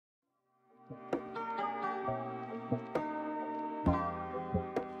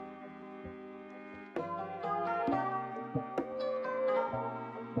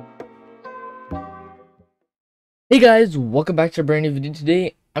Hey guys, welcome back to a brand new video.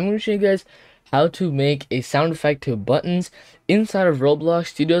 Today I'm going to show you guys how to make a sound effect to buttons inside of Roblox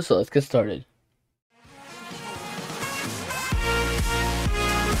Studio. So let's get started.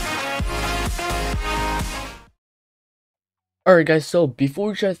 Alright guys, so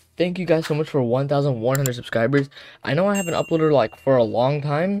before we start, thank you guys so much for 1,100 subscribers. I know I haven't uploaded like for a long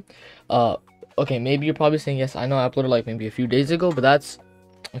time. Okay, maybe you're probably saying yes, I know I uploaded like maybe a few days ago, but that's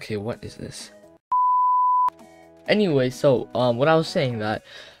okay. What is this? Anyway, so what I was saying that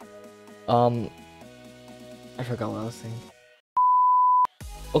I forgot what I was saying.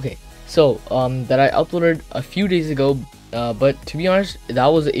 Okay, so that I uploaded a few days ago, but to be honest,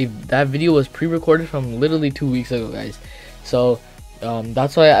 that video was pre-recorded from literally 2 weeks ago, guys. So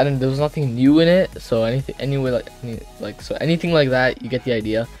that's why there was nothing new in it. So anything like that, you get the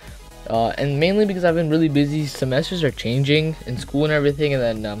idea. And mainly because I've been really busy. Semesters are changing in school and everything,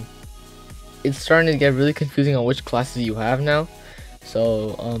 and then it's starting to get really confusing on which classes you have now.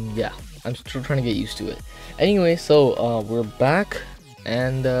 So yeah, I'm still trying to get used to it. Anyway, so we're back,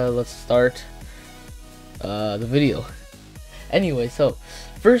 and let's start the video. Anyway, so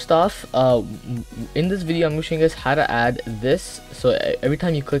first off, in this video I'm showing you guys how to add this. So every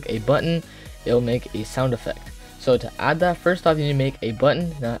time you click a button, it'll make a sound effect. So to add that, first off, you need to make a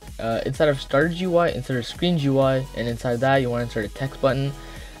button inside of Starters UI, inside of Screens UI, and inside that you want to insert a text button.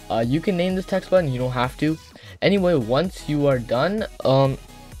 You can name this text button, you don't have to. Anyway, once you are done, let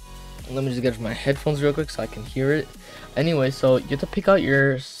me just get my headphones real quick so I can hear it. Anyway, so you have to pick out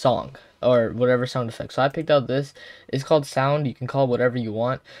your song or whatever sound effect. So I picked out this. It's called sound. You can call it whatever you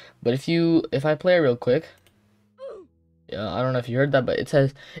want. But if I play it real quick, yeah, I don't know if you heard that, but it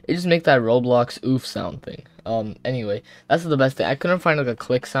just makes that Roblox oof sound thing. Anyway, that's the best thing. I couldn't find like a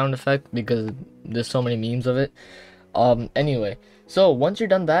click sound effect because there's so many memes of it. Anyway, so once you're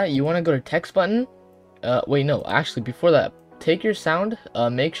done that, you want to go to text button. Wait, no, actually before that, take your sound,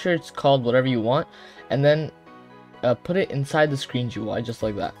 make sure it's called whatever you want, and then put it inside the Screens UI, just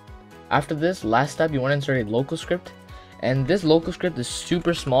like that. After this, last step, you want to insert a local script, and this local script is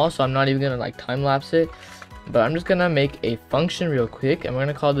super small, so I'm not even gonna like time lapse it, but I'm just gonna make a function real quick, and we're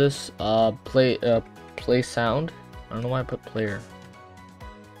gonna call this play sound. I don't know why I put player.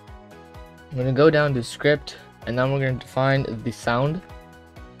 I'm gonna go down to script, and then we're gonna define the sound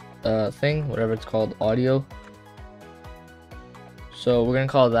thing, whatever it's called, audio. So we're gonna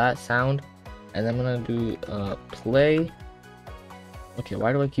call that sound, and then I'm gonna do play. Okay,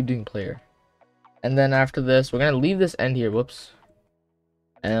 why do I keep doing player? And then after this, we're gonna leave this end here. Whoops.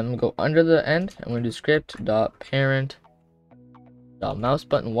 And I'm gonna go under the end. I'm gonna do script dot parent dot mouse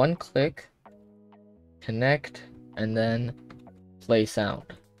button one click connect, and then play sound.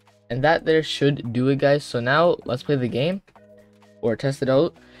 And that there should do it, guys. So now let's play the game or test it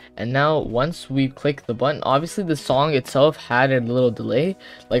out. And now once we click the button, obviously the song itself had a little delay,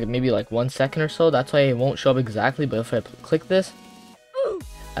 like maybe like 1 second or so. That's why it won't show up exactly. But if I click this,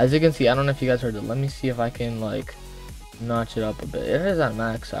 as you can see, I don't know if you guys heard it. Let me see if I can like notch it up a bit. It is at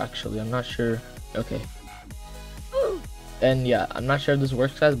max actually, I'm not sure. Okay. And yeah, I'm not sure if this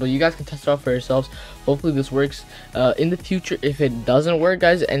works, guys, but you guys can test it out for yourselves. Hopefully this works. In the future, if it doesn't work,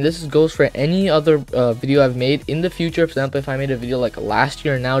 guys, and this goes for any other video I've made in the future, for example, if I made a video like last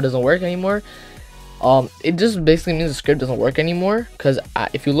year and now it doesn't work anymore, it just basically means the script doesn't work anymore. Because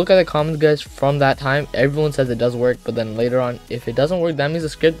if you look at the comments, guys, from that time, everyone says it does work, but then later on, if it doesn't work, that means the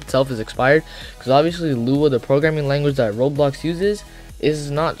script itself is expired. Because obviously Lua, the programming language that Roblox uses,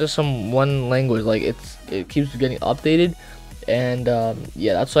 is not just some one language. Like it keeps getting updated, and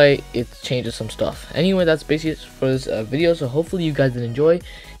yeah, that's why it changes some stuff. Anyway, that's basically it for this video. So hopefully you guys did enjoy,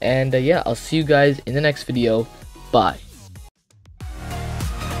 and yeah, I'll see you guys in the next video. Bye.